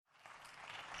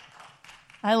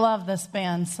I love this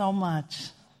band so much.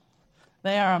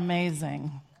 They are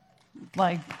amazing.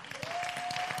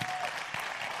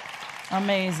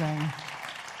 Amazing.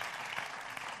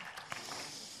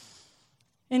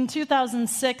 In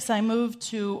 2006, I moved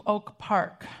to Oak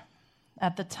Park.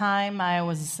 At the time, I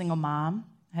was a single mom.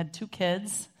 I had 2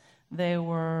 kids. They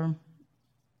were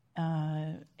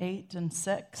 8 and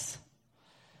 6.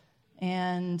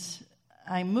 And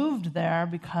I moved there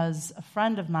because a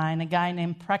friend of mine, a guy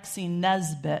named Prexy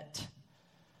Nesbitt,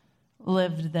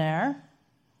 lived there.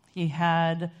 He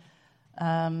had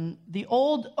the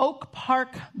old Oak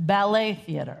Park Ballet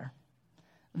Theater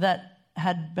that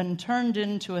had been turned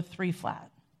into a 3-flat.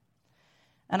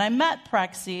 And I met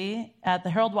Prexy at the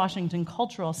Harold Washington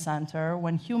Cultural Center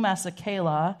when Hugh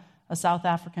Masekela, a South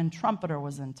African trumpeter,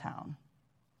 was in town.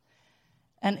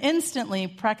 And instantly,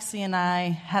 Prexy and I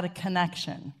had a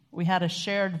connection. We had a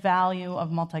shared value of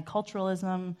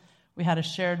multiculturalism. We had a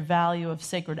shared value of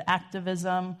sacred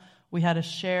activism. We had a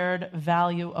shared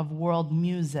value of world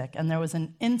music. And there was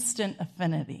an instant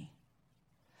affinity.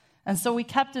 And so we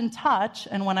kept in touch.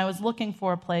 And when I was looking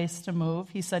for a place to move,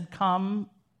 he said, come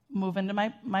move into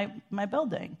my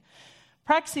building.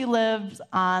 Prexy lives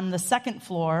on the 2nd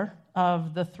floor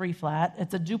of the 3-flat.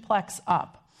 It's a duplex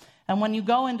up. And when you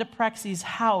go into Prexy's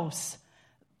house,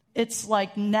 it's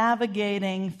like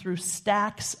navigating through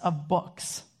stacks of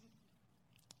books.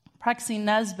 Prexy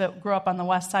Nesbitt grew up on the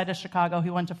west side of Chicago. He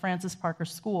went to Francis Parker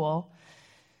School.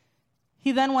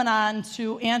 He then went on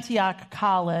to Antioch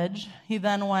College. He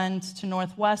then went to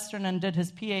Northwestern and did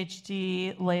his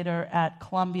PhD later at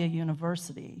Columbia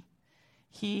University.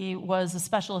 He was a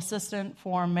special assistant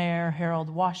for Mayor Harold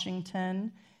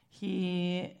Washington.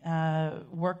 He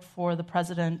worked for the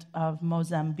president of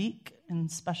Mozambique in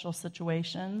special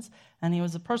situations, and he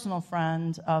was a personal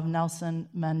friend of Nelson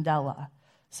Mandela.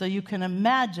 So you can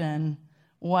imagine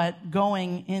what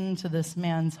going into this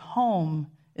man's home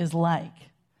is like.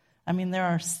 I mean, there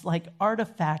are like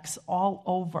artifacts all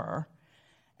over.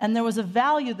 And there was a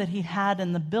value that he had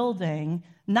in the building,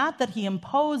 not that he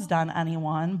imposed on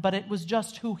anyone, but it was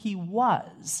just who he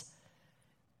was.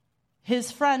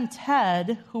 His friend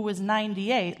Ted, who was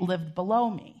 98, lived below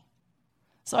me.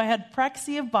 So I had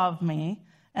Prexy above me,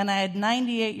 and I had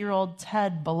 98-year-old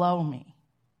Ted below me.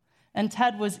 And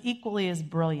Ted was equally as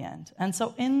brilliant. And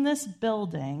so in this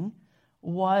building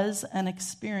was an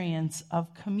experience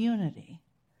of community.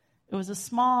 It was a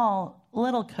small,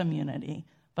 little community,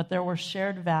 but there were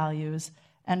shared values,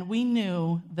 and we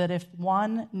knew that if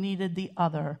one needed the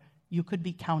other, you could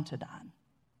be counted on.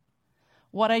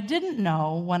 What I didn't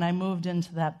know when I moved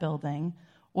into that building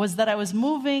was that I was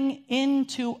moving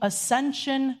into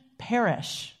Ascension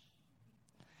Parish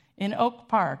in Oak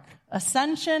Park.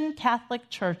 Ascension Catholic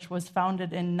Church was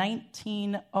founded in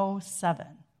 1907.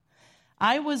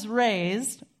 I was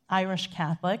raised Irish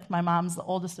Catholic. My mom's the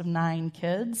oldest of 9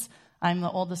 kids. I'm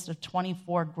the oldest of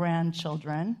 24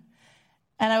 grandchildren.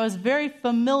 And I was very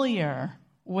familiar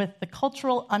with the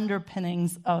cultural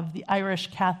underpinnings of the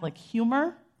Irish Catholic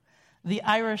humor, the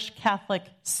Irish Catholic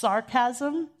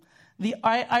sarcasm, the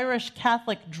Irish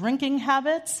Catholic drinking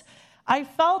habits. I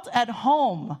felt at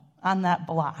home on that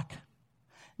block.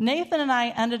 Nathan and I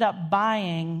ended up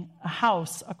buying a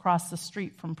house across the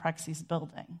street from Prexy's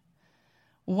building.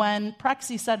 When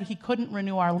Prexy said he couldn't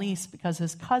renew our lease because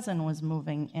his cousin was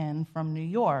moving in from New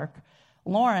York,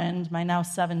 Lauren, my now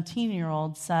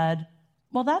 17-year-old, said,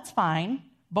 well, that's fine,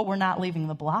 but we're not leaving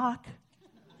the block.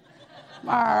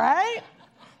 All right?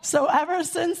 So ever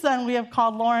since then, we have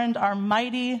called Lauren our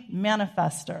mighty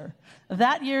manifester.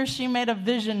 That year, she made a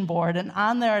vision board, and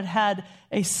on there it had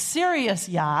a Sirius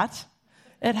yacht,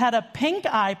 it had a pink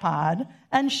iPod,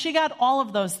 and she got all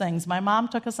of those things. My mom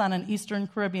took us on an Eastern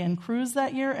Caribbean cruise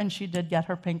that year, and she did get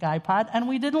her pink iPod, and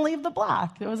we didn't leave the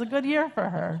block. It was a good year for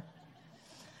her.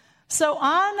 So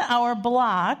on our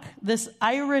block, this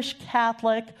Irish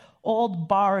Catholic old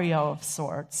barrio of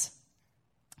sorts,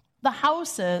 the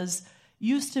houses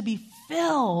used to be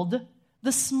filled.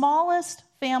 The smallest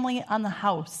family on the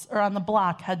house or on the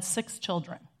block had 6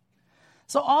 children.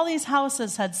 So all these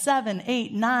houses had 7,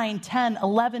 8, 9, 10,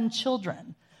 11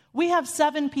 children. We have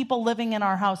 7 people living in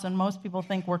our house, and most people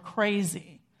think we're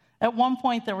crazy. At one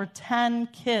point, there were 10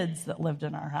 kids that lived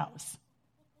in our house.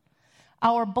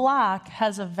 Our block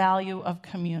has a value of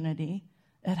community.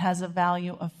 It has a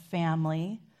value of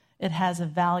family. It has a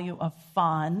value of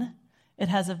fun. It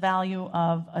has a value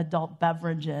of adult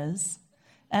beverages.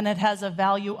 And it has a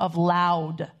value of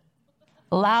loud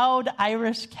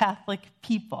Irish Catholic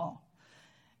people.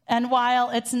 And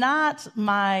while it's not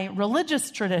my religious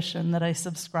tradition that I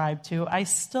subscribe to, I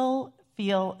still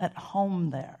feel at home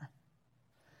there.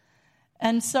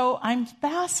 And so I'm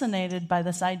fascinated by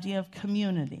this idea of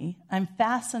community. I'm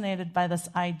fascinated by this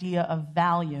idea of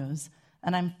values.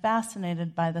 And I'm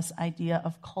fascinated by this idea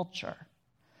of culture.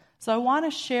 So I want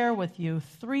to share with you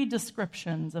 3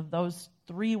 descriptions of those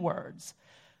 3 words.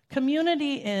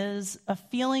 Community is a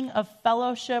feeling of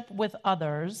fellowship with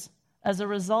others as a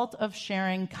result of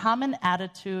sharing common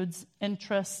attitudes,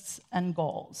 interests, and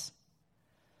goals.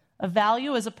 A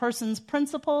value is a person's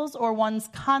principles or one's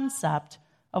concept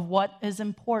of what is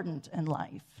important in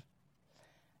life.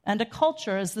 And a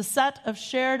culture is the set of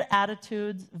shared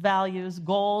attitudes, values,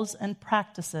 goals, and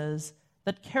practices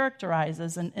that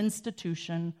characterizes an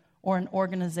institution or an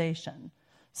organization.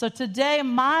 So today,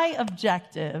 my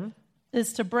objective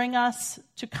is to bring us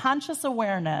to conscious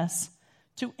awareness,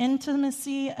 to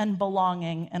intimacy and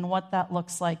belonging, and what that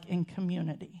looks like in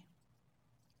community.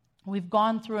 We've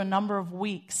gone through a number of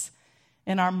weeks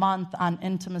in our month on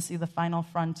intimacy, the final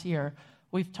frontier.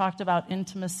 We've talked about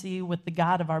intimacy with the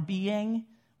God of our being.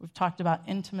 We've talked about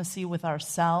intimacy with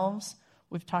ourselves.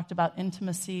 We've talked about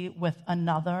intimacy with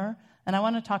another. And I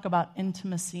want to talk about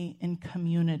intimacy in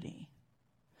community.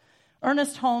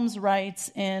 Ernest Holmes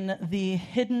writes in The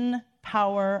Hidden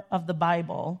Power of the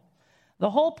Bible, the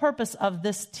whole purpose of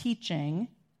this teaching,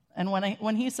 and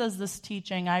when he says this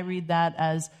teaching, I read that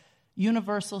as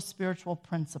universal spiritual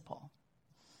principle.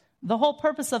 The whole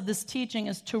purpose of this teaching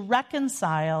is to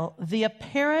reconcile the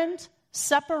apparent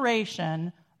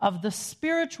separation of the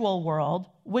spiritual world,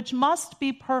 which must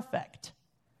be perfect,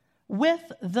 with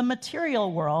the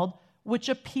material world, which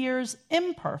appears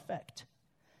imperfect.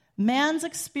 Man's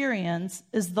experience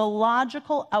is the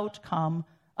logical outcome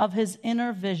of his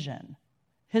inner vision.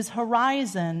 His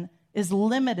horizon is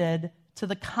limited to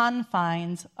the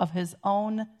confines of his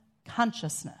own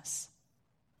consciousness.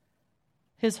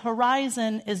 His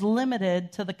horizon is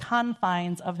limited to the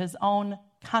confines of his own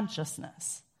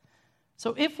consciousness.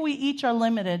 So if we each are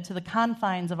limited to the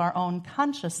confines of our own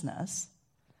consciousness,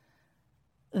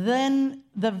 then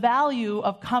the value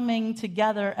of coming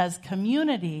together as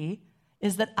community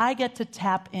is that I get to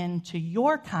tap into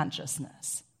your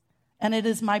consciousness. And it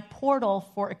is my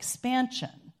portal for expansion.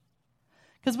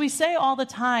 Because we say all the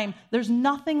time, there's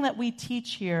nothing that we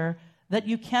teach here that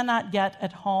you cannot get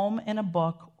at home in a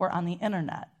book or on the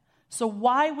internet. So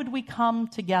why would we come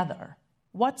together?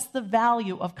 What's the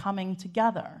value of coming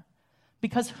together?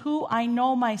 Because who I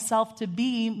know myself to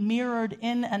be mirrored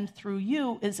in and through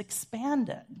you is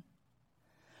expanded.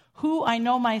 Who I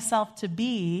know myself to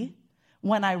be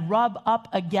when I rub up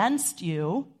against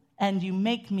you and you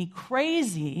make me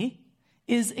crazy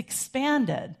is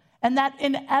expanded. And that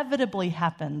inevitably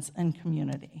happens in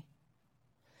community.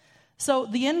 So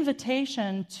the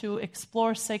invitation to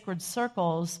explore sacred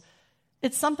circles,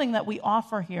 it's something that we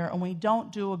offer here, and we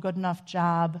don't do a good enough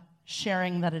job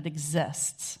sharing that it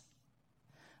exists.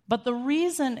 But the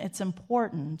reason it's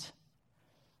important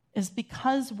is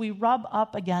because we rub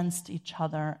up against each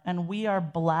other, and we are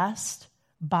blessed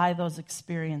by those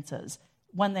experiences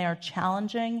when they are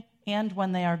challenging and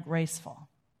when they are graceful.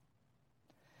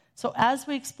 So as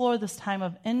we explore this time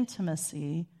of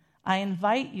intimacy, I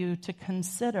invite you to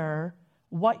consider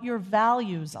what your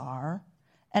values are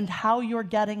and how you're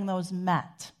getting those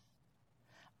met.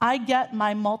 I get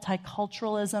my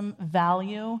multiculturalism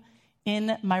value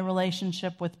in my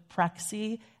relationship with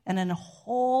Prexy and in a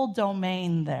whole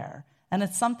domain there. And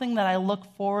it's something that I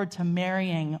look forward to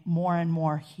marrying more and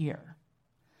more here.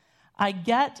 I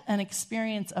get an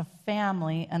experience of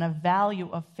family and a value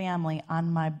of family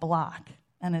on my block,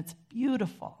 and it's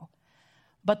beautiful.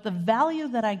 But the value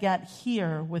that I get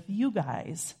here with you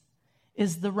guys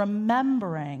is the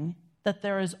remembering that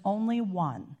there is only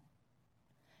one,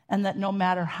 and that no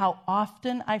matter how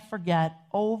often I forget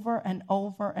over and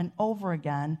over and over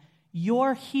again,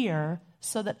 you're here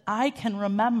so that I can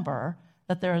remember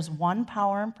that there is one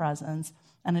power and presence,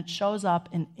 and it shows up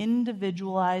in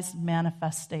individualized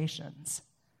manifestations.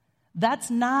 That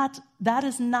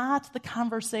is not the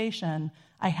conversation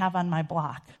I have on my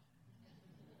block.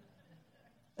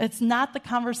 It's not the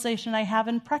conversation I have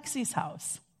in Prexy's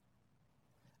house.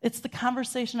 It's the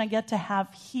conversation I get to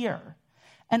have here.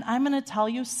 And I'm going to tell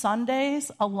you,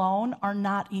 Sundays alone are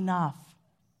not enough.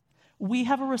 We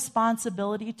have a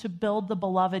responsibility to build the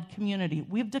beloved community.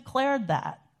 We've declared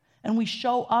that, and we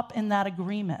show up in that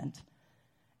agreement.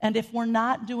 And if we're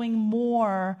not doing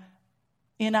more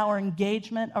in our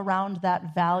engagement around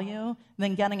that value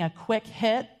than getting a quick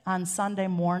hit on Sunday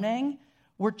morning,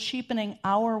 we're cheapening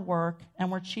our work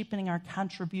and we're cheapening our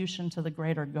contribution to the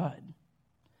greater good.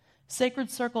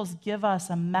 Sacred circles give us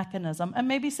a mechanism, and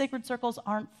maybe sacred circles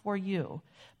aren't for you,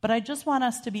 but I just want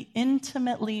us to be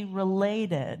intimately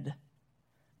related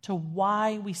to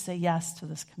why we say yes to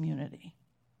this community.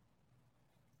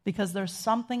 Because there's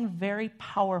something very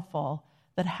powerful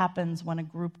that happens when a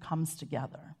group comes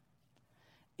together.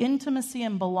 Intimacy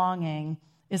and belonging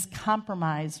is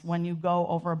compromised when you go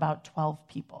over about 12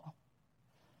 people.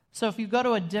 So if you go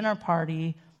to a dinner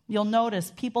party, you'll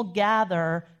notice people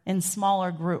gather in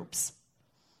smaller groups.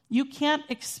 You can't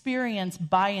experience,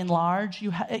 by and large,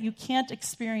 you can't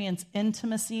experience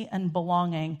intimacy and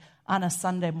belonging on a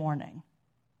Sunday morning.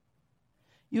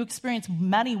 You experience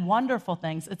many wonderful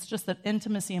things. It's just that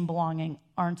intimacy and belonging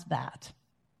aren't that.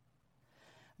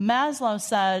 Maslow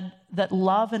said that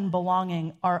love and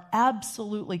belonging are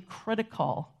absolutely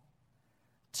critical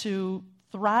to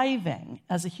thriving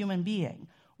as a human being.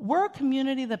 We're a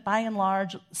community that, by and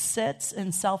large, sits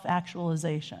in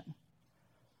self-actualization.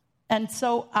 And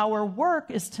so our work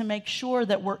is to make sure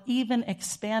that we're even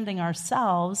expanding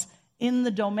ourselves in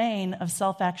the domain of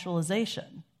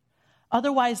self-actualization.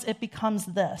 Otherwise, it becomes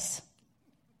this.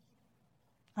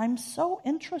 I'm so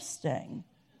interesting.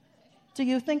 Do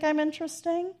you think I'm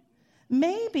interesting?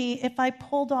 Maybe if I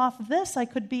pulled off this, I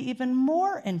could be even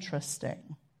more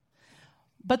interesting.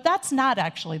 But that's not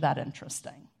actually that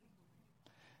interesting.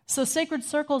 So sacred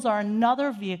circles are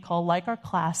another vehicle, like our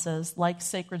classes, like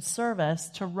sacred service,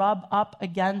 to rub up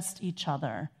against each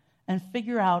other and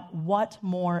figure out what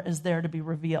more is there to be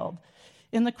revealed.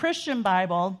 In the Christian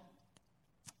Bible,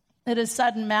 it is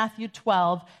said in Matthew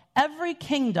 12, every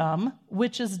kingdom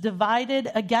which is divided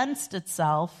against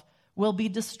itself will be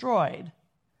destroyed,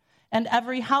 and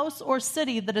every house or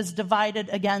city that is divided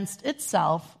against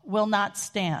itself will not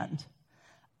stand.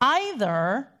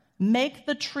 Either make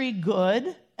the tree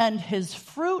good and his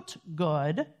fruit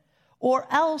good, or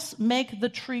else make the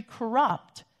tree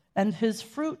corrupt and his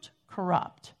fruit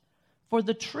corrupt. For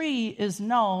the tree is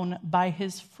known by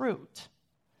his fruit.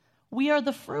 We are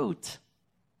the fruit.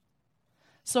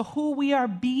 So who we are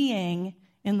being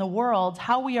in the world,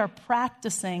 how we are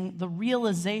practicing the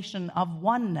realization of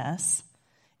oneness,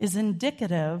 is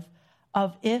indicative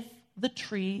of if the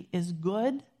tree is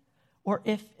good or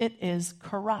if it is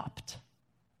corrupt.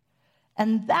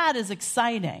 And that is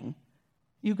exciting.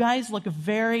 You guys look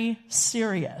very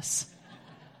serious.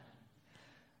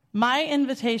 My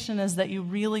invitation is that you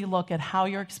really look at how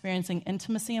you're experiencing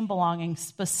intimacy and belonging,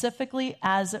 specifically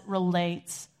as it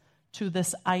relates to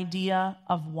this idea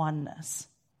of oneness.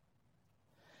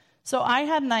 So I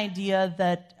had an idea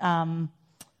that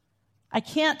I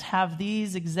can't have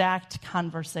these exact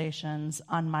conversations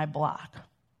on my block,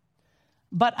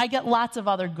 but I get lots of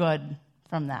other good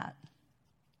from that.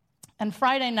 And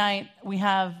Friday night, we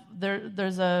have,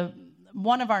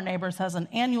 one of our neighbors has an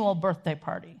annual birthday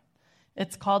party.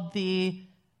 It's called the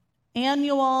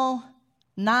Annual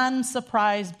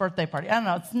Non-Surprise Birthday Party. I don't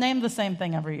know, it's named the same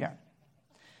thing every year.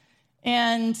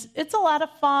 And it's a lot of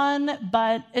fun,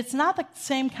 but it's not the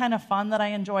same kind of fun that I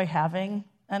enjoy having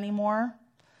anymore.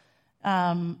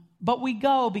 But we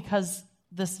go because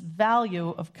this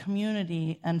value of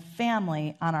community and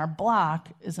family on our block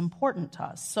is important to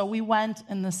us. So we went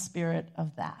in the spirit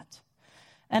of that.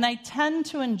 And I tend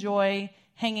to enjoy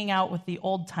hanging out with the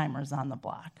old-timers on the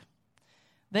block.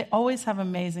 They always have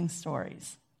amazing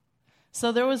stories.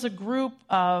 So there was a group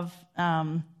of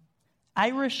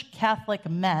Irish Catholic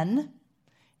men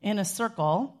in a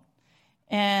circle,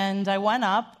 and I went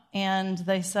up, and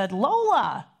they said,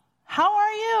 "Lola, how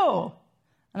are you?"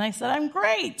 And I said, "I'm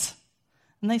great."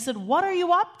 And they said, "What are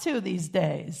you up to these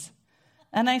days?"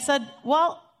 And I said,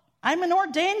 "Well, I'm an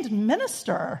ordained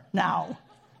minister now."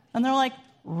 And they're like,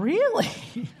 "Really?"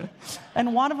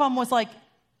 And one of them was like,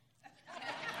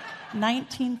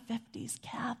 1950s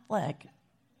Catholic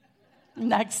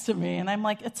next to me. And I'm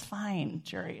like, "It's fine,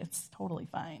 Jerry, it's totally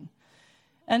fine."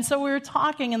 And so we were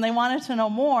talking, and they wanted to know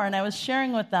more, and I was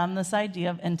sharing with them this idea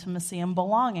of intimacy and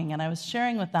belonging, and I was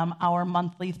sharing with them our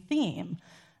monthly theme.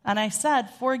 And I said,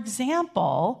 for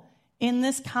example, in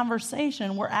this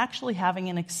conversation, we're actually having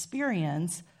an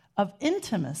experience of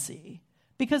intimacy,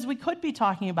 because we could be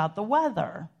talking about the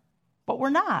weather, but we're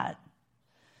not.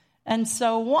 And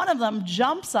so one of them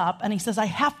jumps up, and he says, "I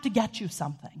have to get you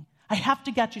something. I have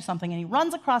to get you something." And he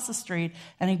runs across the street,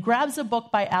 and he grabs a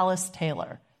book by Alice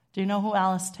Taylor. Do you know who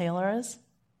Alice Taylor is?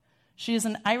 She is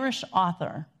an Irish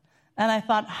author. And I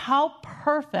thought, how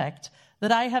perfect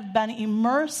that I have been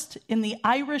immersed in the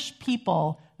Irish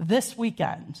people this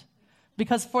weekend.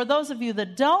 Because for those of you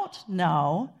that don't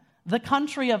know, the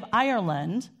country of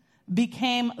Ireland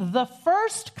became the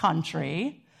first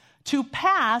country to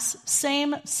pass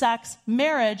same-sex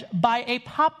marriage by a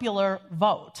popular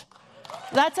vote.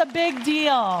 That's a big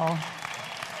deal.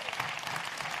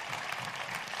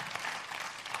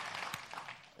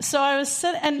 So I was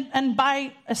sitting, and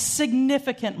by a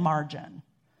significant margin.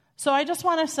 So I just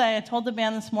want to say, I told the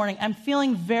band this morning, I'm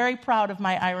feeling very proud of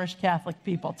my Irish Catholic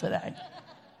people today.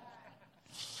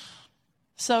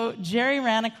 So Jerry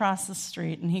ran across the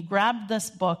street, and he grabbed this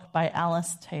book by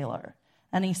Alice Taylor.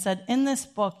 And he said, in this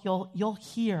book, you'll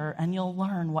hear and you'll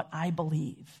learn what I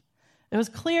believe. It was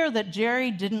clear that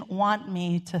Jerry didn't want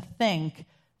me to think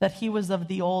that he was of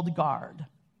the old guard.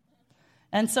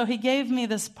 And so he gave me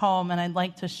this poem, and I'd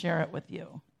like to share it with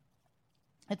you.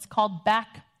 It's called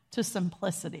Back to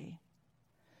Simplicity.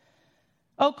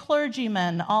 O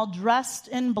clergymen, all dressed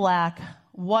in black,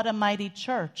 what a mighty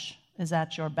church is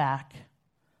at your back.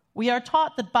 We are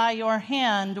taught that by your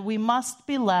hand we must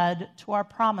be led to our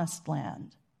promised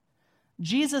land.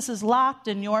 Jesus is locked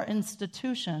in your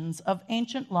institutions of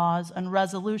ancient laws and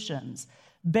resolutions,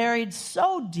 buried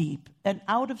so deep and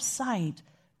out of sight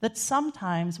that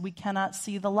sometimes we cannot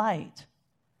see the light.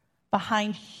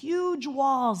 Behind huge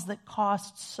walls that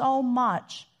cost so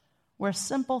much, where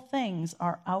simple things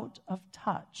are out of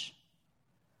touch.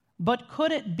 But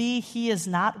could it be he is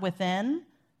not within?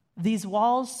 These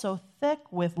walls so thick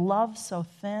with love so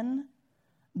thin?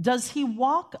 Does he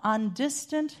walk on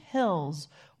distant hills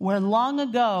where long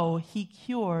ago he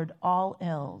cured all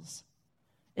ills?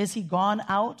 Is he gone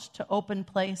out to open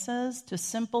places, to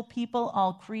simple people,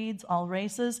 all creeds, all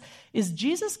races? Is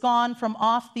Jesus gone from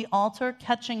off the altar,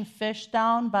 catching fish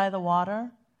down by the water?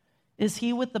 Is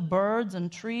he with the birds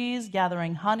and trees,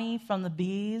 gathering honey from the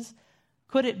bees?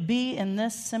 Could it be in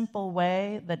this simple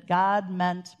way that God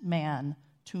meant man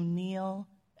to kneel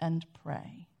and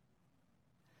pray?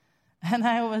 And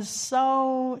I was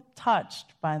so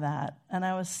touched by that. And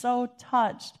I was so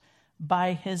touched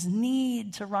by his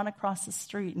need to run across the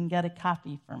street and get a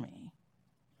copy for me.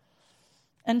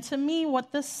 And to me,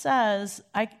 what this says,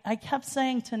 I kept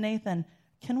saying to Nathan,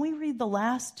 can we read the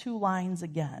last two lines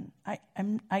again?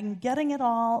 I'm getting it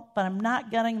all, but I'm not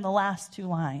getting the last two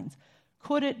lines.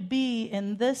 Could it be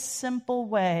in this simple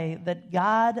way that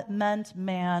God meant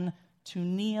man to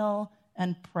kneel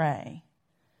and pray?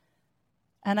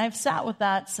 And I've sat with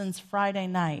that since Friday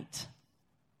night.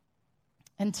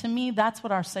 And to me, that's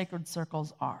what our sacred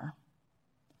circles are.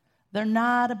 They're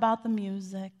not about the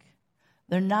music.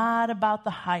 They're not about the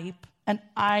hype. And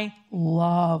I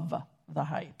love the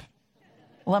hype.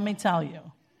 Let me tell you.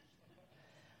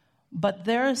 But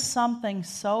there is something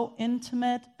so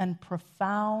intimate and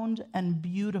profound and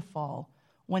beautiful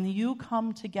when you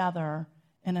come together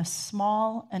in a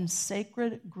small and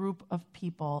sacred group of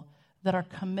people that are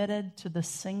committed to the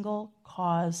single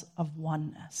cause of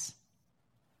oneness.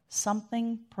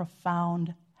 Something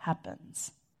profound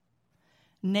happens.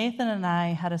 Nathan and I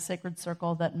had a sacred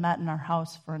circle that met in our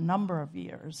house for a number of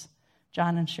years.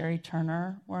 John and Sherry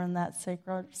Turner were in that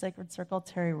sacred circle.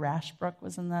 Terry Rashbrook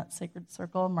was in that sacred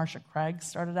circle. Marcia Craig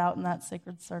started out in that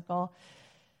sacred circle.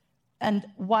 And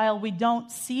while we don't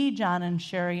see John and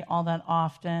Sherry all that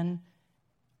often,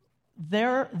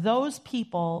 those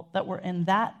people that were in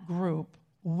that group,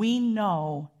 we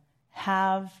know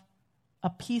have a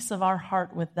piece of our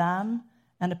heart with them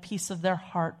and a piece of their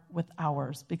heart with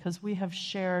ours, because we have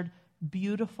shared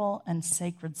beautiful and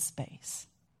sacred space.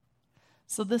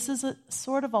 So this is a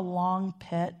sort of a long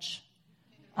pitch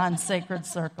on sacred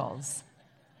circles.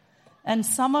 And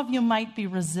some of you might be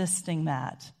resisting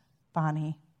that,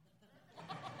 Bonnie.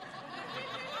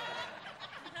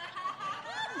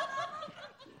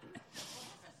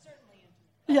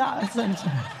 Yeah, it's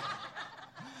interesting.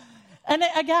 And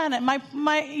again,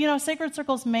 my sacred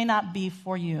circles may not be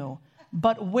for you,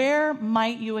 but where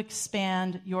might you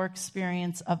expand your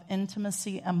experience of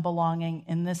intimacy and belonging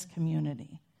in this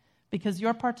community? Because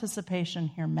your participation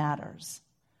here matters.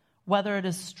 Whether it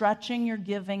is stretching your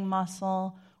giving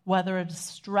muscle, whether it is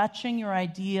stretching your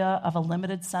idea of a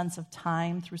limited sense of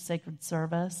time through sacred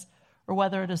service, or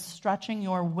whether it is stretching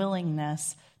your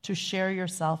willingness to share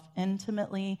yourself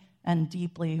intimately and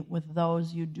deeply with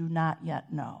those you do not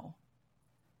yet know.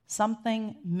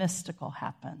 Something mystical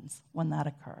happens when that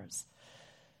occurs.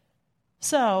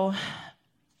 So,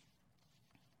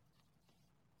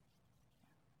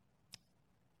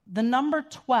 the number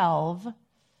 12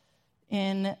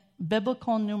 in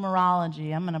biblical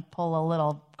numerology, I'm going to pull a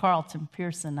little Carlton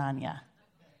Pearson on you.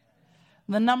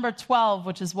 The number 12,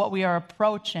 which is what we are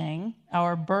approaching,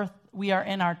 we are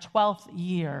in our 12th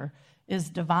year, is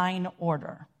divine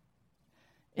order.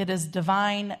 It is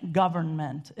divine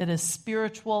government. It is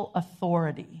spiritual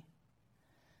authority.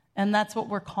 And that's what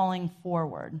we're calling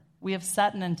forward. We have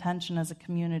set an intention as a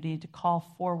community to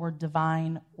call forward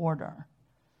divine order.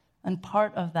 And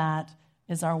part of that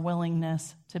is our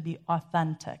willingness to be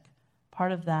authentic.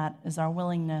 Part of that is our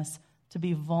willingness to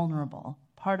be vulnerable.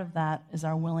 part of that is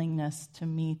our willingness to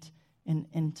meet in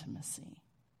intimacy.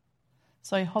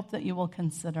 So I hope that you will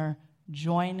consider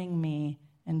joining me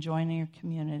and joining your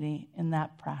community in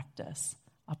that practice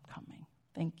upcoming.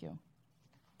 Thank you.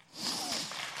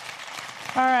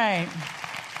 All right.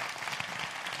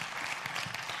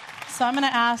 So I'm going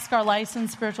to ask our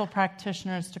licensed spiritual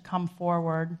practitioners to come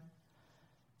forward.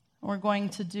 We're going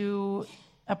to do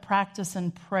a practice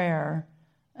in prayer.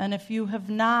 And if you have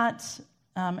not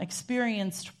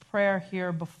experienced prayer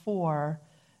here before,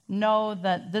 know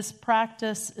that this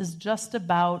practice is just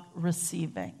about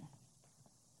receiving.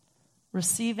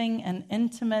 Receiving an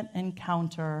intimate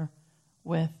encounter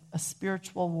with a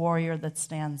spiritual warrior that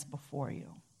stands before you.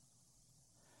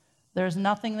 There's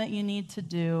nothing that you need to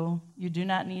do. You do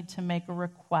not need to make a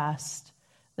request.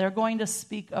 They're going to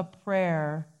speak a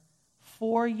prayer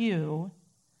for you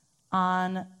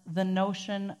on the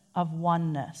notion of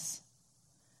oneness.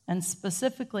 And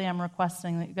specifically, I'm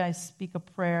requesting that you guys speak a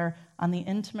prayer on the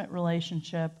intimate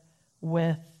relationship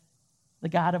with the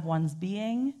God of one's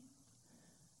being,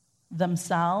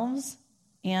 themselves,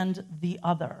 and the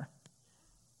other.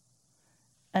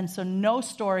 And so no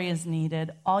story is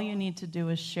needed. All you need to do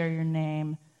is share your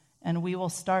name, and we will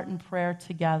start in prayer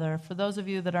together. For those of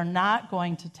you that are not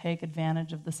going to take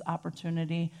advantage of this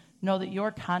opportunity, know that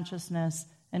your consciousness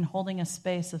in holding a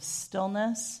space of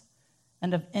stillness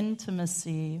and of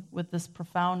intimacy with this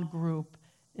profound group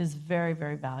is very,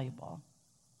 very valuable.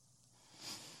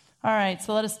 All right,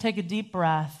 so let us take a deep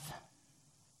breath.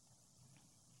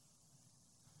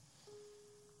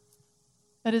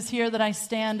 It is here that I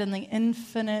stand in the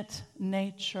infinite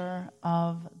nature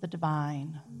of the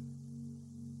divine.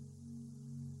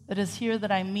 It is here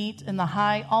that I meet in the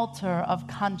high altar of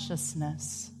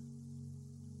consciousness.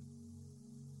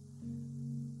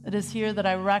 It is here that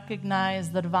I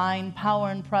recognize the divine power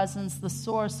and presence, the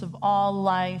source of all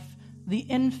life, the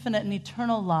infinite and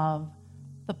eternal love,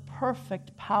 the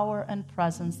perfect power and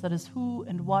presence that is who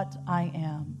and what I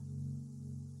am.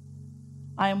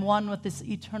 I am one with this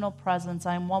eternal presence.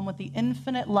 I am one with the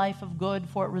infinite life of good,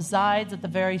 for it resides at the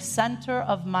very center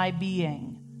of my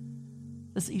being.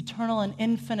 This eternal and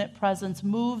infinite presence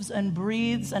moves and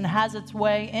breathes and has its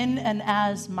way in and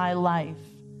as my life.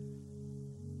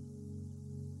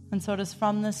 And so it is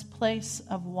from this place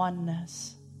of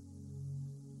oneness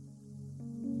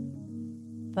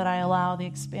that I allow the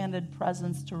expanded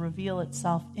presence to reveal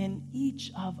itself in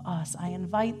each of us. I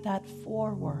invite that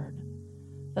forward,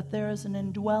 that there is an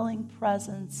indwelling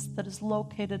presence that is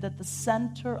located at the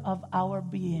center of our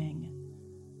being,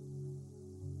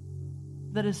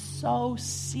 that is so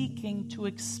seeking to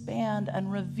expand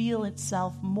and reveal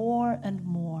itself more and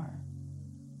more.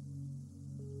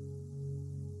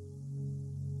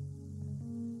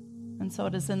 And so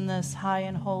it is in this high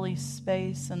and holy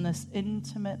space, in this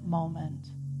intimate moment,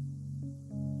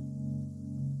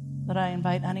 that I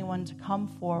invite anyone to come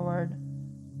forward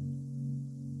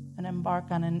and embark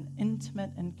on an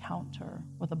intimate encounter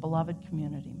with a beloved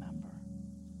community member.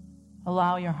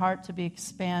 Allow your heart to be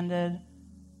expanded.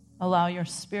 Allow your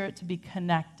spirit to be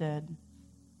connected.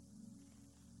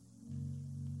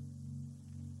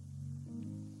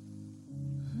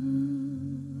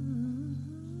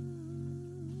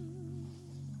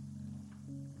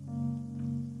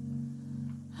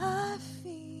 I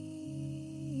feel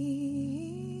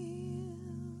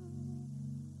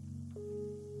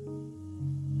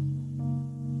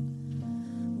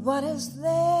what is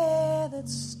there that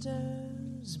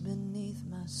stirs beneath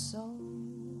my soul.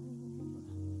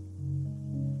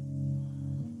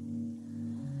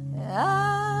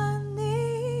 I need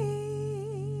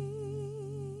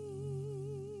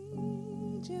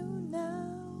you now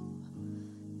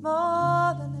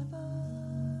more than ever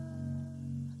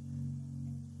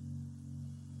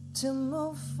to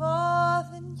move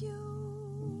forth in you.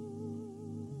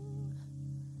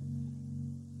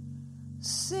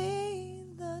 See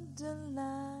the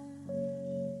delight,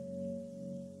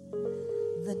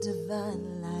 the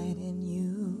divine light in you.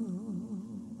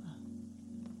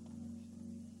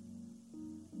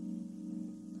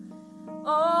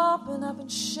 Open up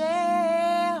and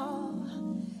share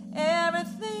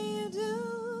everything you do.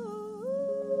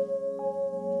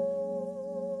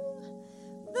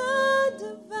 The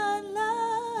divine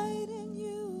light in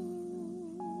you.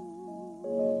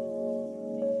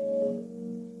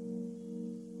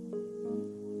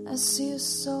 I see your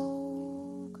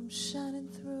soul come shining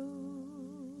through.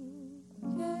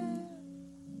 Yeah.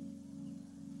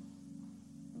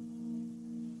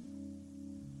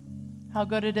 How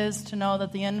good it is to know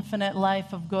that the infinite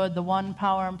life of good, the one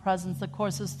power and presence that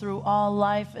courses through all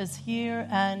life, is here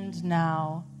and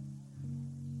now.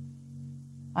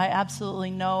 I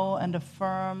absolutely know and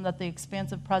affirm that the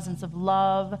expansive presence of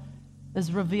love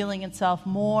is revealing itself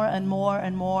more and more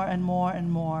and more and more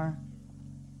and more.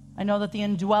 I know that the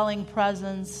indwelling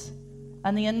presence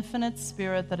and the infinite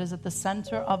spirit that is at the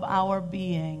center of our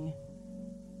being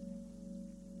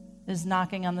is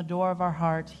knocking on the door of our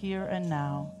heart here and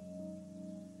now.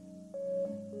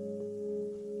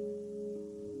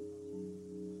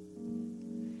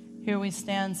 Here we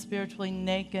stand spiritually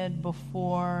naked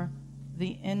before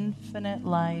the infinite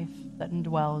life that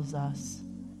indwells us.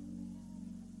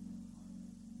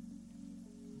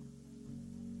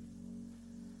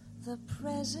 The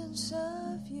presence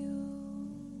of you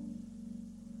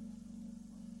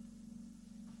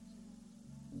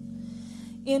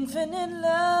infinite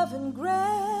love and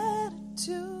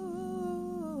gratitude.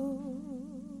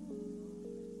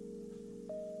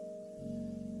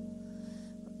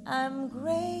 I'm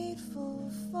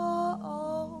grateful for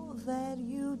all that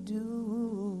you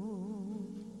do.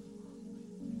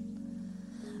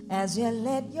 As you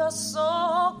let your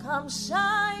soul come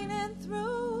shining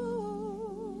through,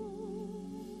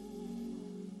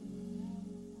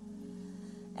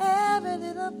 every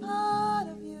little part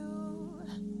of you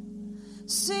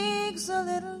seeks a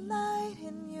little light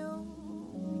in you.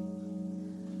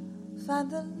 Find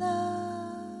the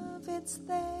love, it's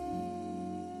there.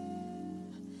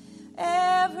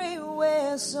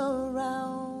 Everywhere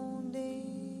surrounding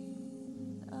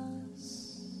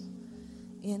us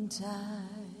in time.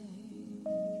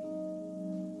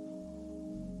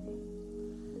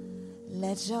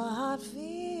 Let your heart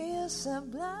feel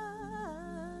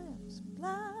sublime,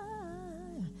 sublime.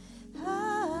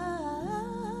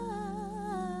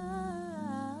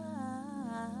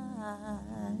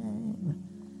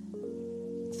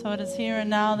 So it is here and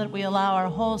now that we allow our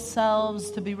whole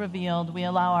selves to be revealed. We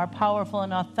allow our powerful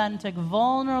and authentic,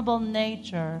 vulnerable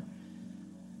nature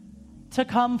to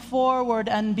come forward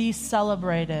and be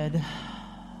celebrated.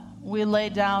 We lay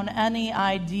down any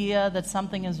idea that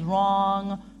something is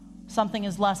wrong, something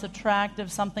is less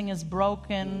attractive, something is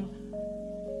broken.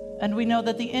 And we know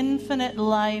that the infinite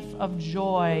life of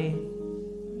joy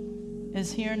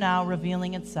is here now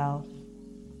revealing itself.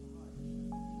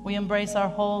 We embrace our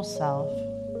whole self.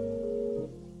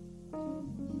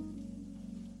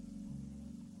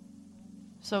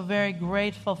 So very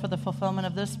grateful for the fulfillment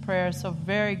of this prayer. So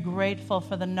very grateful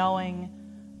for the knowing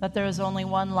that there is only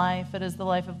one life. It is the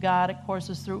life of God. It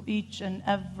courses through each and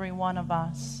every one of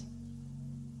us.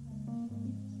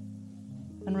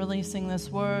 And releasing this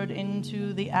word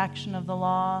into the action of the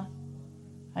law,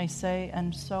 I say,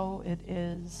 and so it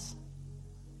is.